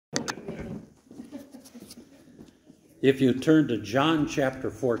If you turn to John chapter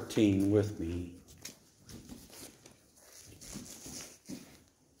 14 with me.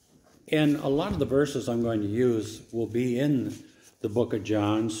 And a lot of the verses I'm going to use will be in the book of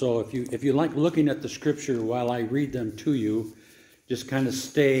John. So if you like looking at the scripture while I read them to you, just kind of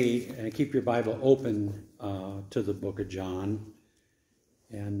stay and keep your Bible open to the book of John.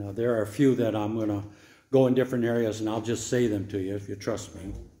 And there are a few that I'm going to go in different areas, and I'll just say them to you if you trust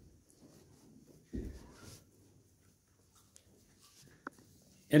me.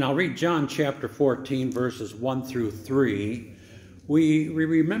 And I'll read John chapter 14, verses 1 through 3. We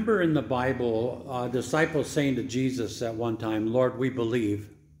remember in the Bible disciples saying to Jesus at one time, "Lord, we believe,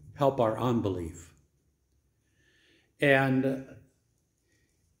 help our unbelief." And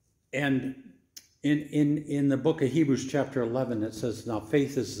in the book of Hebrews chapter 11, it says, "Now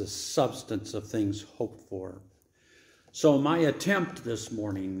faith is the substance of things hoped for." So my attempt this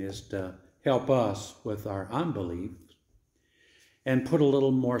morning is to help us with our unbelief and put a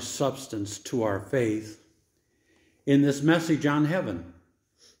little more substance to our faith in this message on heaven.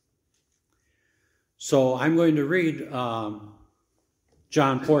 So I'm going to read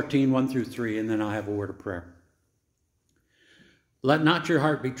John 14, 1 through 3, and then I'll have a word of prayer. "Let not your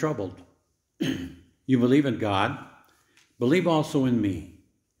heart be troubled. You believe in God, believe also in me.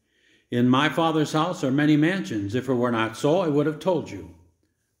 In my Father's house are many mansions. If it were not so, I would have told you.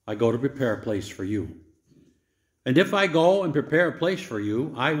 I go to prepare a place for you. And if I go and prepare a place for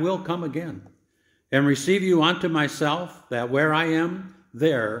you, I will come again and receive you unto myself, that where I am,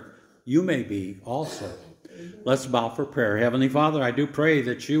 there you may be also." Let's bow for prayer. Heavenly Father, I do pray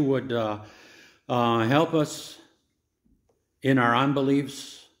that you would help us in our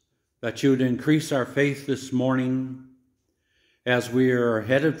unbeliefs, that you would increase our faith this morning as we are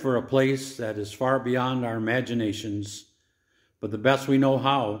headed for a place that is far beyond our imaginations, but the best we know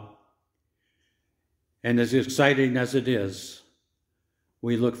how. And as exciting as it is,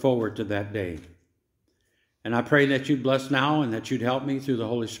 we look forward to that day. And I pray that you'd bless now and that you'd help me through the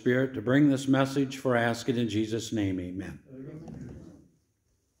Holy Spirit to bring this message, for I ask it in Jesus' name, amen.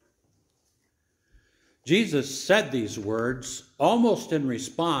 Jesus said these words almost in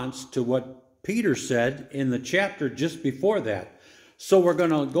response to what Peter said in the chapter just before that. So we're going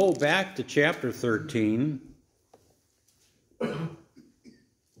to go back to chapter 13.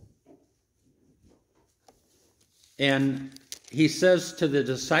 And he says to the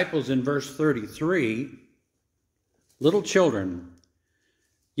disciples in verse 33, "Little children,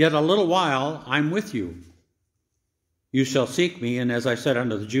 yet a little while I'm with you. You shall seek me, and as I said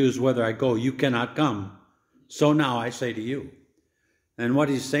unto the Jews, whither I go, you cannot come. So now I say to you." And what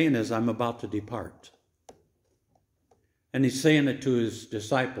he's saying is, I'm about to depart. And he's saying it to his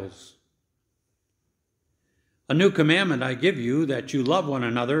disciples. "A new commandment I give you, that you love one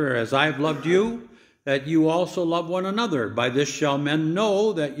another as I have loved you, that you also love one another. By this shall men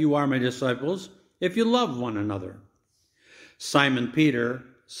know that you are my disciples, if you love one another." Simon Peter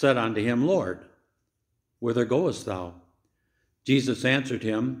said unto him, "Lord, whither goest thou?" Jesus answered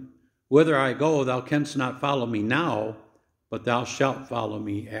him, "Whither I go, thou canst not follow me now, but thou shalt follow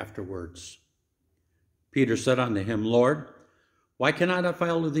me afterwards." Peter said unto him, "Lord, why cannot I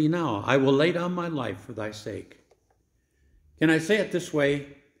follow thee now? I will lay down my life for thy sake." Can I say it this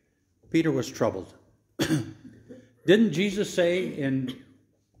way? Peter was troubled. Didn't Jesus say in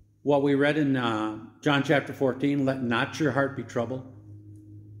what we read in John chapter 14, "Let not your heart be troubled"?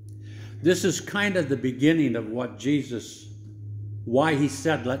 This is kind of the beginning of what Jesus, why he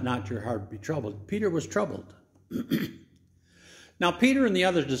said, "Let not your heart be troubled." Peter was troubled. Now, Peter and the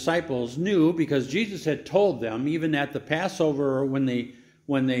other disciples knew, because Jesus had told them, even at the Passover when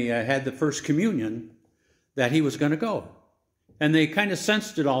they had the first communion, that he was going to go. And they kind of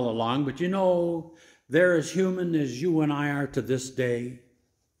sensed it all along, but you know, they're as human as you and I are to this day.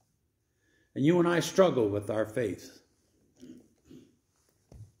 And you and I struggle with our faith.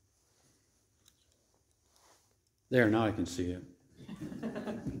 There, now I can see it.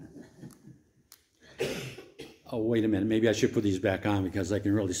 Oh, wait a minute. Maybe I should put these back on because I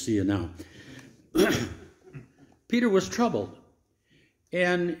can really see it now. Peter was troubled.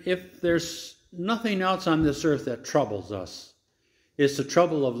 And if there's nothing else on this earth that troubles us, it's the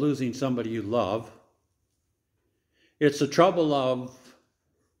trouble of losing somebody you love. It's the trouble of,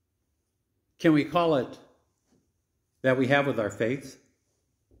 can we call it, that we have with our faith?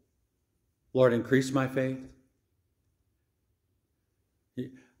 Lord, increase my faith.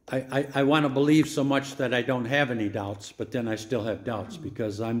 I want to believe so much that I don't have any doubts, but then I still have doubts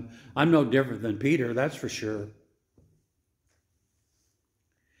because I'm no different than Peter, that's for sure.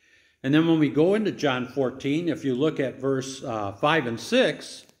 And then when we go into John 14, if you look at verse 5 and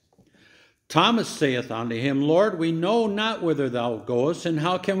 6, Thomas saith unto him, Lord, we know not whither thou goest, and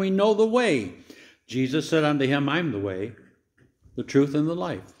how can we know the way? Jesus said unto him, I am the way, the truth, and the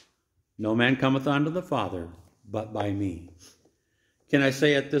life. No man cometh unto the Father but by me. Can I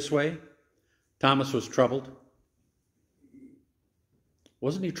say it this way? Thomas was troubled.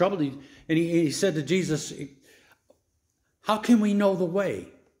 Wasn't he troubled? He said to Jesus, how can we know the way?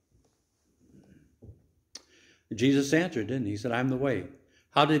 Jesus answered, didn't he? He said, I'm the way.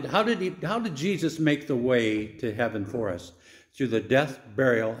 How did Jesus make the way to heaven for us? Through the death,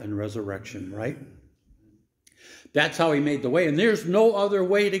 burial, and resurrection, right? That's how he made the way. And there's no other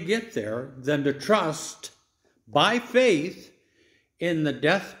way to get there than to trust by faith in the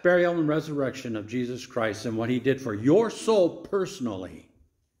death, burial, and resurrection of Jesus Christ and what he did for your soul personally.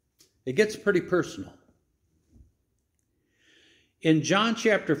 It gets pretty personal. In John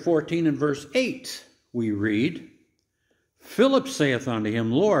chapter 14 and verse 8, we read, Philip saith unto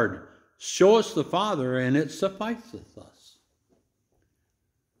him, Lord, show us the Father, and it sufficeth us.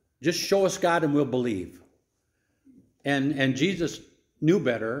 Just show us God and we'll believe. And Jesus knew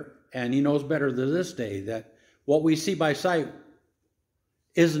better, and he knows better to this day, that what we see by sight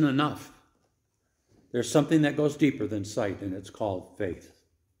isn't enough. There's something that goes deeper than sight, and it's called faith,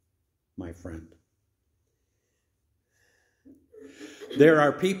 my friend. There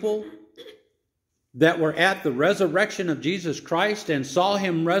are people that were at the resurrection of Jesus Christ and saw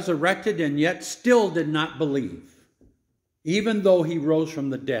him resurrected and yet still did not believe, even though he rose from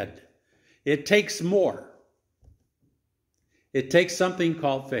the dead. It takes more. It takes something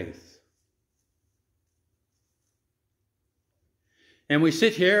called faith. And we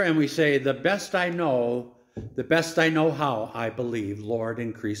sit here and we say, the best I know how, I believe, Lord,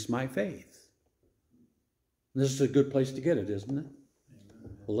 increase my faith. This is a good place to get it, isn't it?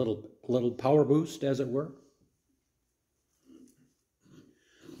 A little power boost, as it were.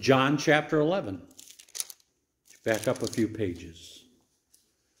 John chapter 11. Back up a few pages.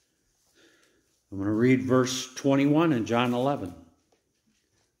 I'm going to read verse 21 in John 11.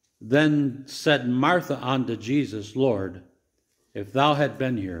 Then said Martha unto Jesus, Lord, if thou had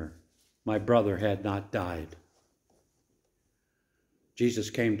been here, my brother had not died. Jesus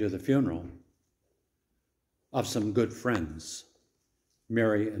came to the funeral of some good friends,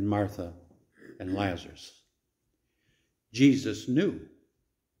 Mary and Martha and Lazarus. Jesus knew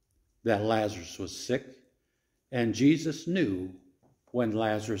that Lazarus was sick, and Jesus knew when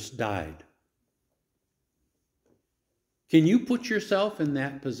Lazarus died. Can you put yourself in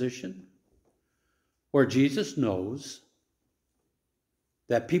that position where Jesus knows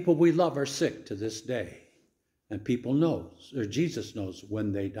that people we love are sick to this day, and Jesus knows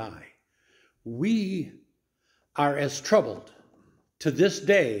when they die? We are as troubled to this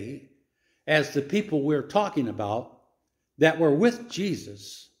day as the people we're talking about that were with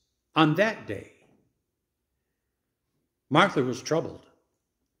Jesus on that day. Martha was troubled.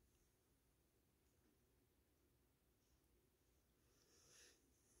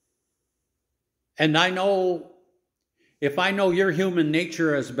 And I know, if I know your human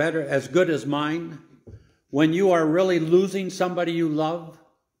nature as good as mine, when you are really losing somebody you love,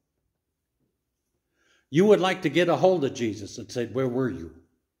 you would like to get a hold of Jesus and say, where were you?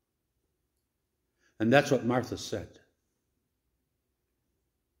 And that's what Martha said.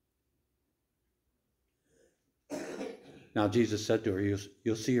 Now Jesus said to her,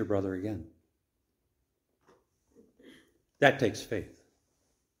 you'll see your brother again. That takes faith.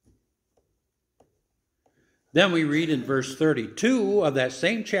 Then we read in verse 32 of that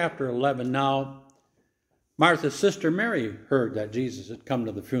same chapter 11, now Martha's sister Mary heard that Jesus had come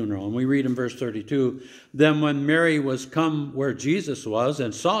to the funeral. And we read in verse 32, then when Mary was come where Jesus was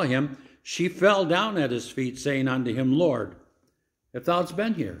and saw him, she fell down at his feet, saying unto him, Lord, if thou hadst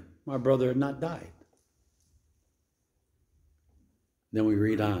been here, my brother had not died. Then we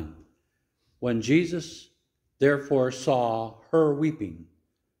read on. When Jesus therefore saw her weeping,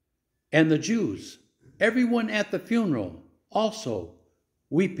 and the Jews, everyone at the funeral, also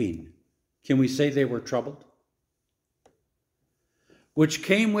weeping, can we say they were troubled? Which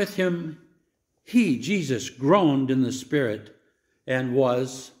came with him, he, Jesus, groaned in the spirit and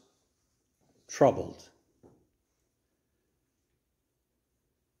was troubled.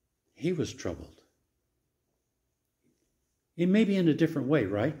 He was troubled. He may be in a different way,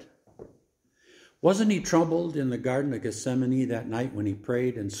 right? Wasn't he troubled in the Garden of Gethsemane that night when he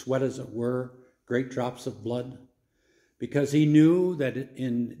prayed and sweat, as it were, great drops of blood? Because he knew that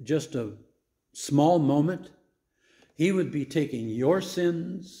in just a small moment, he would be taking your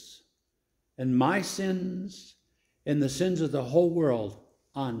sins and my sins and the sins of the whole world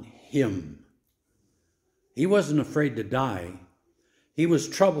on him. He wasn't afraid to die. He was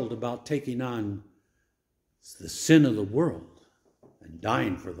troubled about taking on the sin of the world and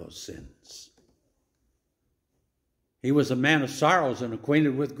dying for those sins. He was a man of sorrows and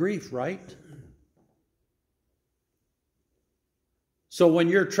acquainted with grief, right? So when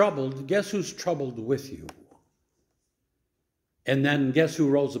you're troubled, guess who's troubled with you? And then guess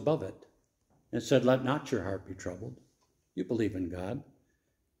who rose above it and said, let not your heart be troubled. You believe in God.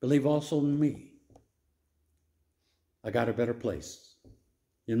 Believe also in me. I got a better place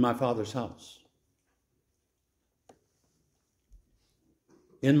in my Father's house.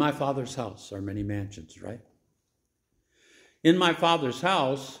 In my Father's house are many mansions, right? In my Father's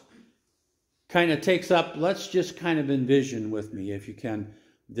house kind of takes up, let's just kind of envision with me, if you can,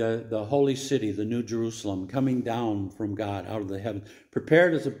 the holy city, the New Jerusalem, coming down from God out of the heaven,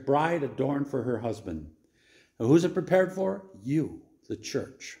 prepared as a bride adorned for her husband. Now, who's it prepared for? You, the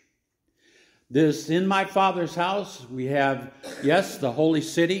church. This, in my Father's house, we have, yes, the holy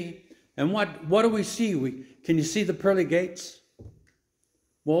city. And what do we see? Can you see the pearly gates?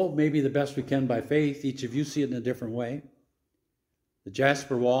 Well, maybe the best we can by faith. Each of you see it in a different way. The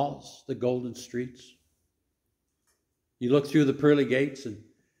jasper walls, the golden streets. You look through the pearly gates and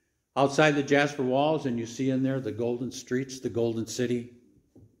outside the jasper walls, and you see in there the golden streets, the golden city.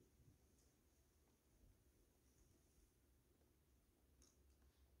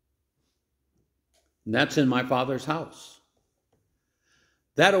 And that's in my Father's house.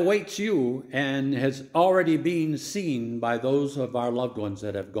 That awaits you and has already been seen by those of our loved ones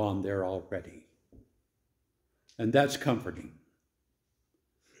that have gone there already. And that's comforting.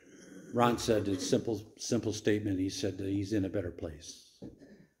 Ron said a simple statement. He said that he's in a better place.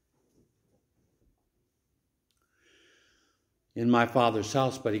 In my Father's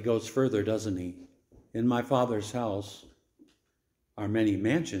house, but he goes further, doesn't he? In my Father's house are many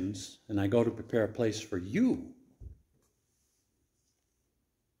mansions, and I go to prepare a place for you.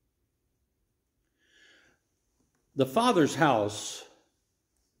 The Father's house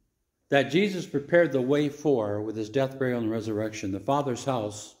that Jesus prepared the way for with his death, burial, and resurrection, the Father's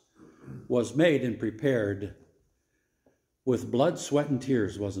house was made and prepared with blood, sweat, and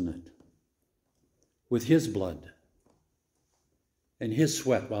tears, wasn't it? With his blood and his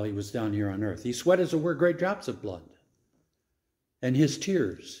sweat while he was down here on earth. He sweat as it were great drops of blood. And his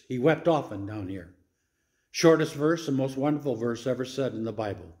tears, he wept often down here. Shortest verse and most wonderful verse ever said in the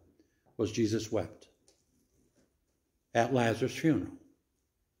Bible was Jesus wept at Lazarus' funeral.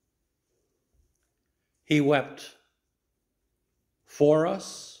 He wept for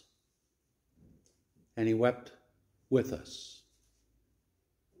us, and he wept with us.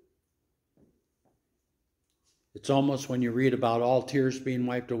 It's almost when you read about all tears being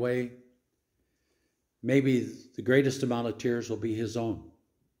wiped away, maybe the greatest amount of tears will be his own.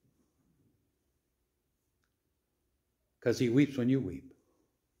 Because he weeps when you weep.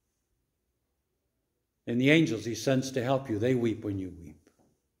 And the angels he sends to help you, they weep when you weep.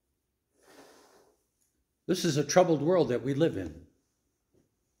 This is a troubled world that we live in.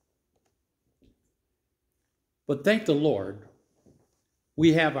 But thank the Lord,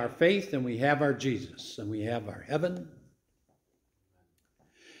 we have our faith and we have our Jesus and we have our heaven.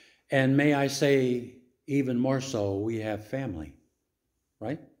 And may I say, even more so, we have family,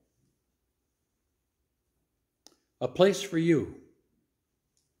 right? A place for you.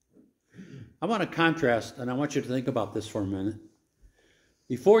 I want to contrast, and I want you to think about this for a minute.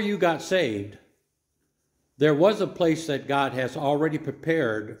 Before you got saved, there was a place that God has already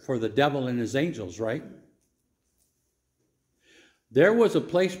prepared for the devil and his angels, right? There was a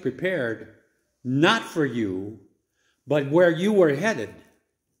place prepared, not for you, but where you were headed.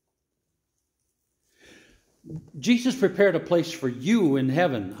 Jesus prepared a place for you in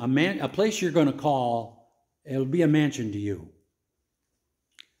heaven, a place you're going to call, it'll be a mansion to you.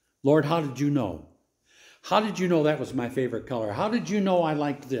 Lord, how did you know? How did you know that was my favorite color? How did you know I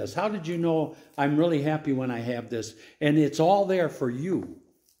liked this? How did you know I'm really happy when I have this? And it's all there for you.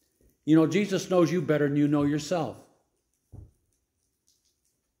 You know, Jesus knows you better than you know yourself.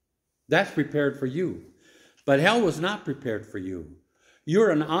 That's prepared for you. But hell was not prepared for you.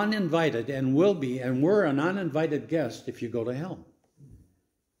 You're an uninvited and will be, and we're an uninvited guest if you go to hell.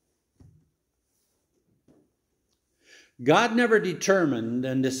 God never determined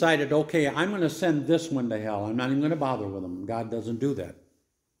and decided, okay, I'm going to send this one to hell. I'm not even going to bother with him. God doesn't do that.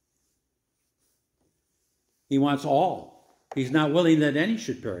 He wants all. He's not willing that any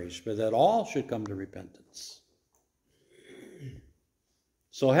should perish, but that all should come to repentance.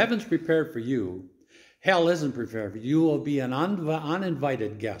 So heaven's prepared for you. Hell isn't prepared for you. You will be an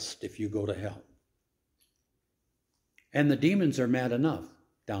uninvited guest if you go to hell. And the demons are mad enough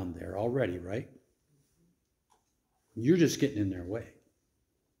down there already, right? You're just getting in their way.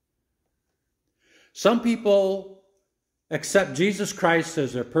 Some people accept Jesus Christ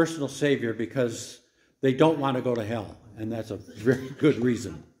as their personal Savior because they don't want to go to hell, and that's a very good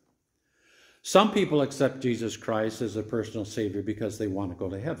reason. Some people accept Jesus Christ as a personal Savior because they want to go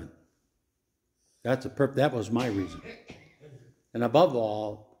to heaven. That was my reason. And above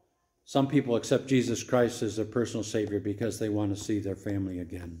all, some people accept Jesus Christ as their personal Savior because they want to see their family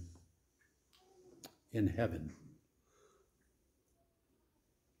again in heaven.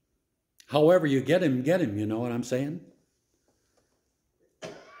 However you get him, you know what I'm saying?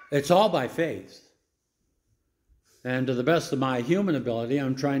 It's all by faith. And to the best of my human ability,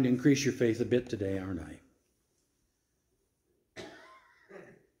 I'm trying to increase your faith a bit today, aren't I?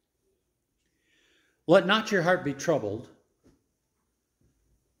 Let not your heart be troubled.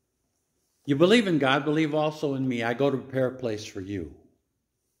 You believe in God, believe also in me. I go to prepare a place for you,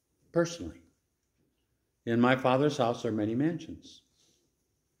 personally. In my Father's house are many mansions.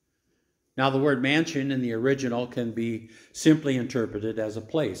 Now, the word mansion in the original can be simply interpreted as a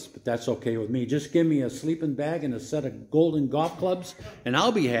place, but that's okay with me. Just give me a sleeping bag and a set of golden golf clubs, and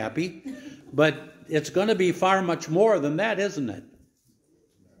I'll be happy. But it's going to be far much more than that, isn't it?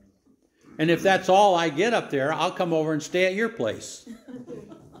 And if that's all I get up there, I'll come over and stay at your place.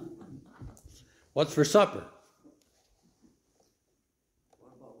 What's for supper?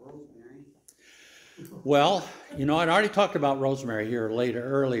 What about Rosemary? Well, you know, I'd already talked about Rosemary here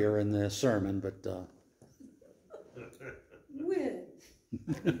earlier in the sermon, but When?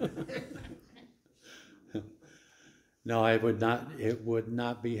 no, it would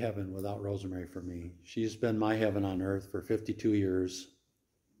not be heaven without Rosemary for me. She's been my heaven on earth for 52 years,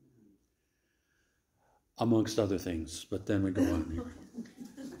 amongst other things. But then we go on here.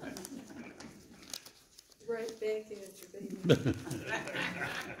 Right back at you, baby.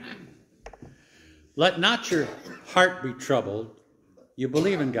 Let not your heart be troubled. You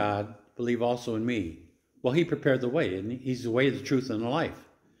believe in God, believe also in me. Well, he prepared the way, and he's the way, the truth, and the life.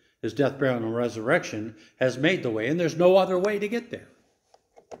 His death, burial, and resurrection has made the way, and there's no other way to get there.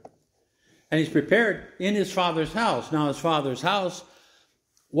 And he's prepared in his Father's house. Now, his Father's house,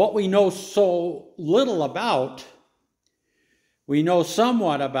 what we know so little about, we know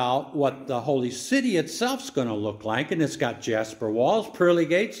somewhat about what the holy city itself's going to look like, and it's got jasper walls, pearly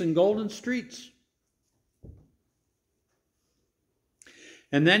gates, and golden streets.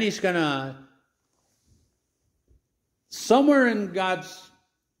 And then he's going to, somewhere in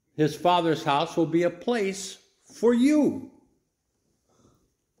his Father's house will be a place for you.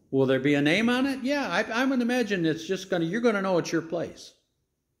 Will there be a name on it? Yeah, I would imagine it's just you're going to know it's your place.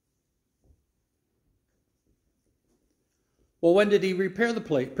 Well, when did he prepare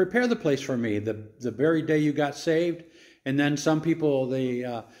the place for me? The very day you got saved? And then some people,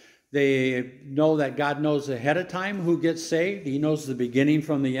 they know that God knows ahead of time who gets saved. He knows the beginning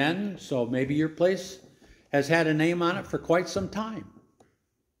from the end. So maybe your place has had a name on it for quite some time.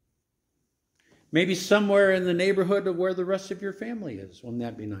 Maybe somewhere in the neighborhood of where the rest of your family is. Wouldn't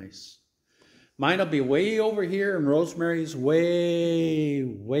that be nice? Mine will be way over here, and Rosemary's way,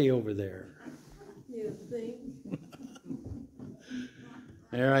 way over there. You think?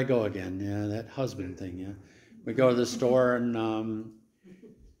 There I go again. Yeah, that husband thing, yeah. We go to the store, and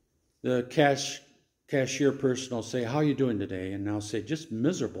the cashier person will say, how are you doing today? And I'll say, just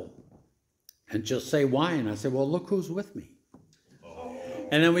miserable. And she'll say, why? And I say, well, look who's with me. Oh.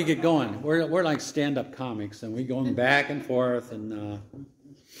 And then we get going. We're like stand-up comics, and we going back and forth. And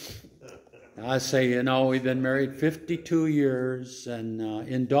I say, you know, we've been married 52 years, and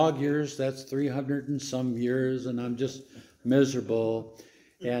in dog years, that's 300 and some years, and I'm just miserable.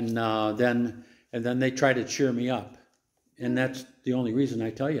 And then they try to cheer me up. And that's the only reason I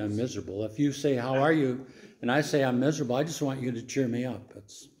tell you I'm miserable. If you say, how are you? And I say I'm miserable, I just want you to cheer me up.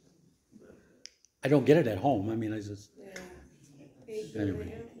 I don't get it at home. I mean, I just... Yeah.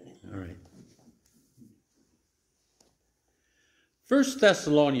 Anyway, all right. 1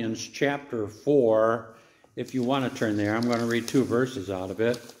 Thessalonians chapter 4, if you want to turn there, I'm going to read 2 verses out of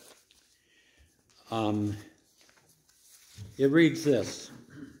it. It reads this.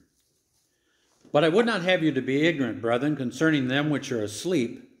 But I would not have you to be ignorant, brethren, concerning them which are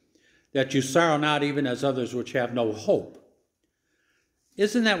asleep, that you sorrow not even as others which have no hope.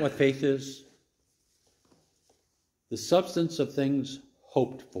 Isn't that what faith is? The substance of things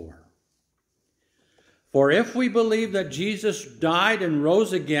hoped for. For if we believe that Jesus died and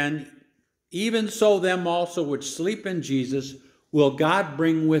rose again, even so them also which sleep in Jesus will God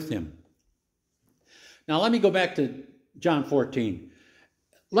bring with him. Now let me go back to John 14.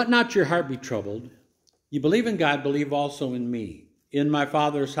 Let not your heart be troubled. You believe in God, believe also in me. In my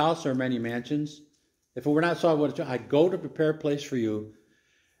Father's house are many mansions. If it were not so, I go to prepare a place for you,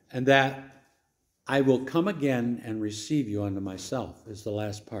 and that I will come again and receive you unto myself, is the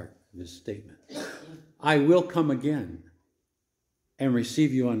last part of his statement. I will come again and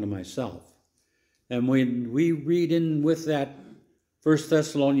receive you unto myself. And when we read in with that 1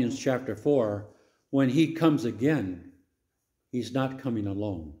 Thessalonians chapter 4, when he comes again, he's not coming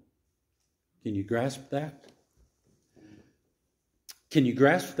alone. Can you grasp that? Can you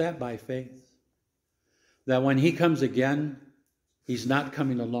grasp that by faith? That when he comes again, he's not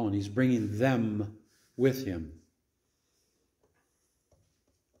coming alone. He's bringing them with him.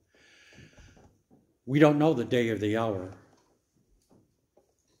 We don't know the day or the hour.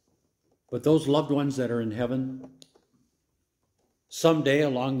 But those loved ones that are in heaven, someday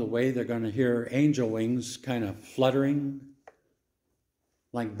along the way, they're going to hear angel wings kind of fluttering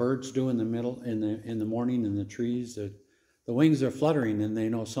like birds do in the morning in the trees. The wings are fluttering and they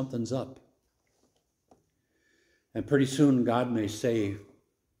know something's up. And pretty soon God may say,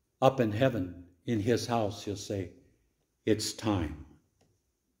 up in heaven, in his house, he'll say, it's time.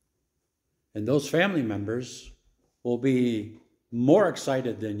 And those family members will be more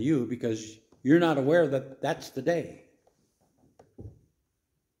excited than you because you're not aware that that's the day.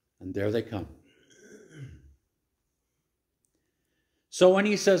 And there they come. So when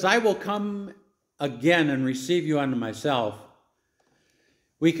he says, I will come again and receive you unto myself,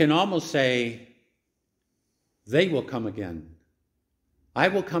 we can almost say, they will come again. I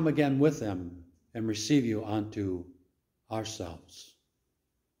will come again with them and receive you unto ourselves.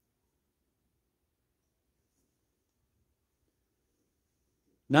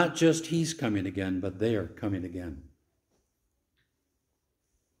 Not just he's coming again, but they are coming again.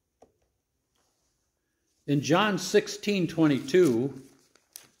 In John 16:22,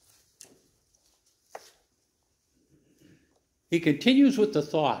 he continues with the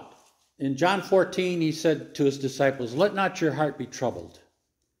thought. In John 14, he said to his disciples, let not your heart be troubled.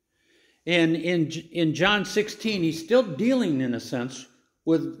 And in John 16, he's still dealing, in a sense,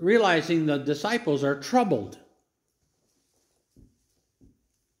 with realizing the disciples are troubled.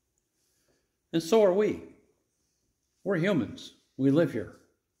 And so are we. We're humans. We live here.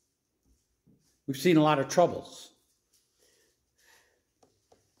 We've seen a lot of troubles.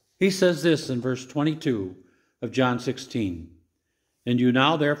 He says this in verse 22 of John 16. And you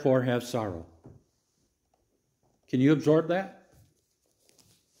now therefore have sorrow. Can you absorb that?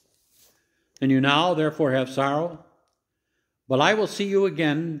 And you now therefore have sorrow. But I will see you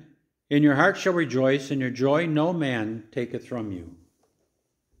again, and your heart shall rejoice, and your joy no man taketh from you.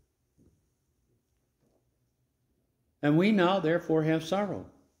 And we now therefore have sorrow.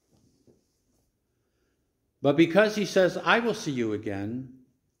 But because he says, I will see you again,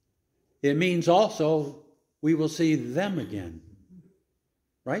 it means also we will see them again.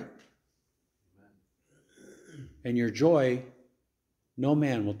 Right? And your joy no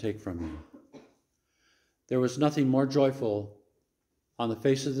man will take from you. There was nothing more joyful on the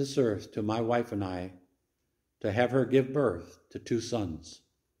face of this earth to my wife and I to have her give birth to 2 sons.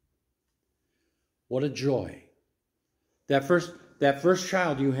 What a joy. That first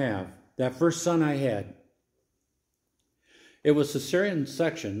child you have, that first son I had, it was cesarean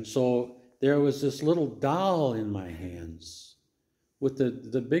section, so there was this little doll in my hands with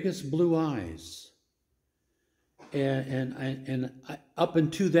the biggest blue eyes. And up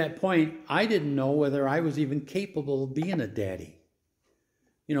until that point, I didn't know whether I was even capable of being a daddy.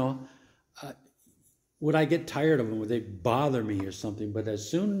 You know, would I get tired of them? Would they bother me or something? But as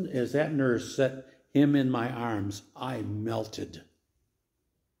soon as that nurse set him in my arms, I melted.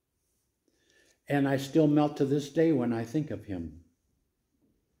 And I still melt to this day when I think of him.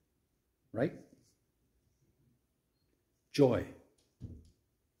 Right? Joy.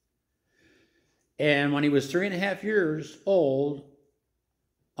 And when he was 3.5 years old,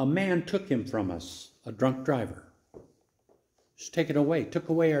 a man took him from us, a drunk driver. Just took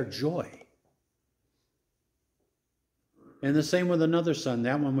away our joy. And the same with another son.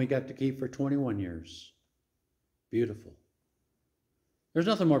 That one we got to keep for 21 years. Beautiful. There's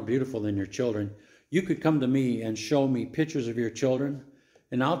nothing more beautiful than your children. You could come to me and show me pictures of your children,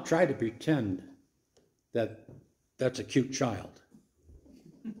 and I'll try to pretend that that's a cute child.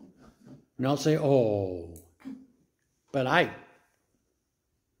 And I'll say, oh, but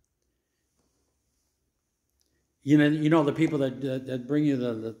you know the people that bring you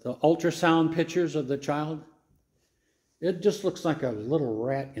the ultrasound pictures of the child? It just looks like a little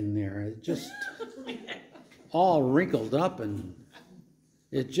rat in there. It just all wrinkled up, and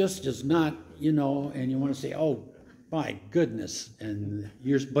it just is not, and you want to say, oh, my goodness.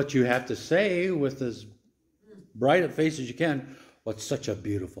 But you have to say with as bright a face as you can, what's such a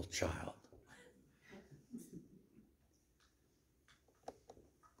beautiful child.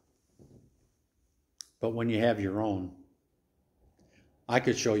 But when you have your own, I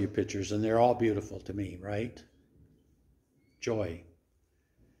could show you pictures, and they're all beautiful to me, right? Joy.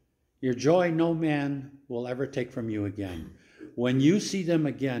 Your joy no man will ever take from you again. When you see them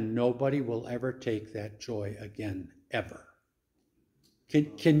again, nobody will ever take that joy again, ever.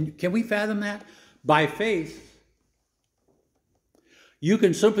 Can we fathom that? By faith, you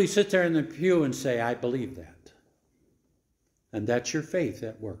can simply sit there in the pew and say, I believe that. And that's your faith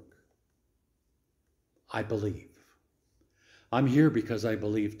at work. I believe. I'm here because I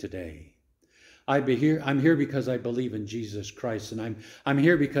believe today. I'm here because I believe in Jesus Christ, and I'm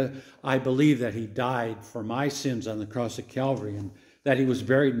here because I believe that he died for my sins on the cross of Calvary, and that he was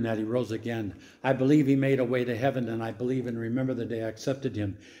buried and that he rose again. I believe he made a way to heaven, and I believe and remember the day I accepted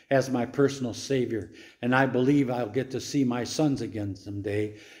him as my personal Savior. And I believe I'll get to see my sons again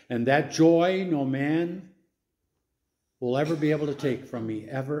someday. And that joy no man will ever be able to take from me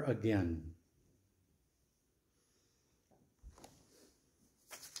ever again.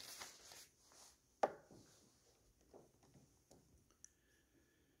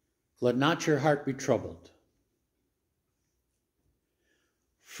 Let not your heart be troubled.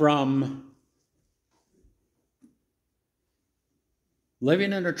 From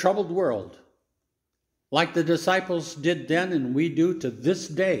living in a troubled world, like the disciples did then and we do to this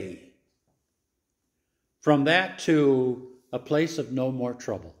day, from that to a place of no more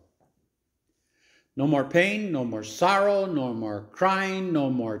trouble. No more pain, no more sorrow, no more crying,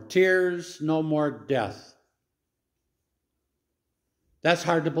 no more tears, no more death. That's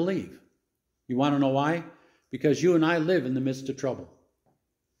hard to believe. You want to know why? Because you and I live in the midst of trouble.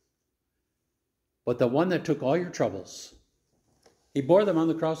 But the one that took all your troubles, he bore them on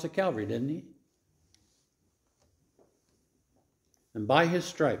the cross of Calvary, didn't he? And by his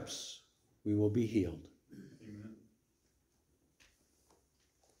stripes, we will be healed. Amen.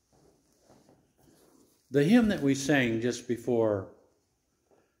 The hymn that we sang just before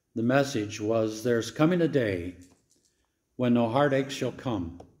the message was, there's coming a day when no heartache shall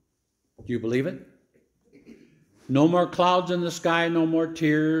come. Do you believe it? No more clouds in the sky, no more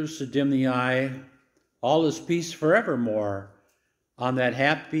tears to dim the eye. All is peace forevermore on that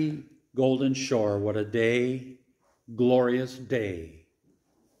happy golden shore. What a day, glorious day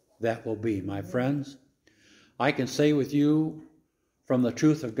that will be, my friends. I can say with you from the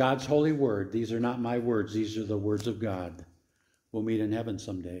truth of God's holy word, these are not my words, these are the words of God. We'll meet in heaven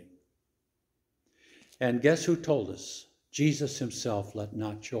someday. And guess who told us? Jesus himself, let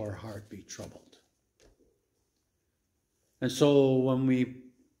not your heart be troubled. And so when we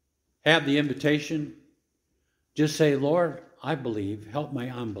have the invitation, just say, Lord, I believe, help my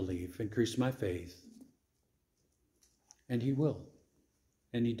unbelief, increase my faith. And he will,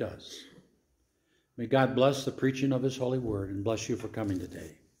 and he does. May God bless the preaching of his holy word and bless you for coming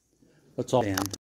today. Let's all stand.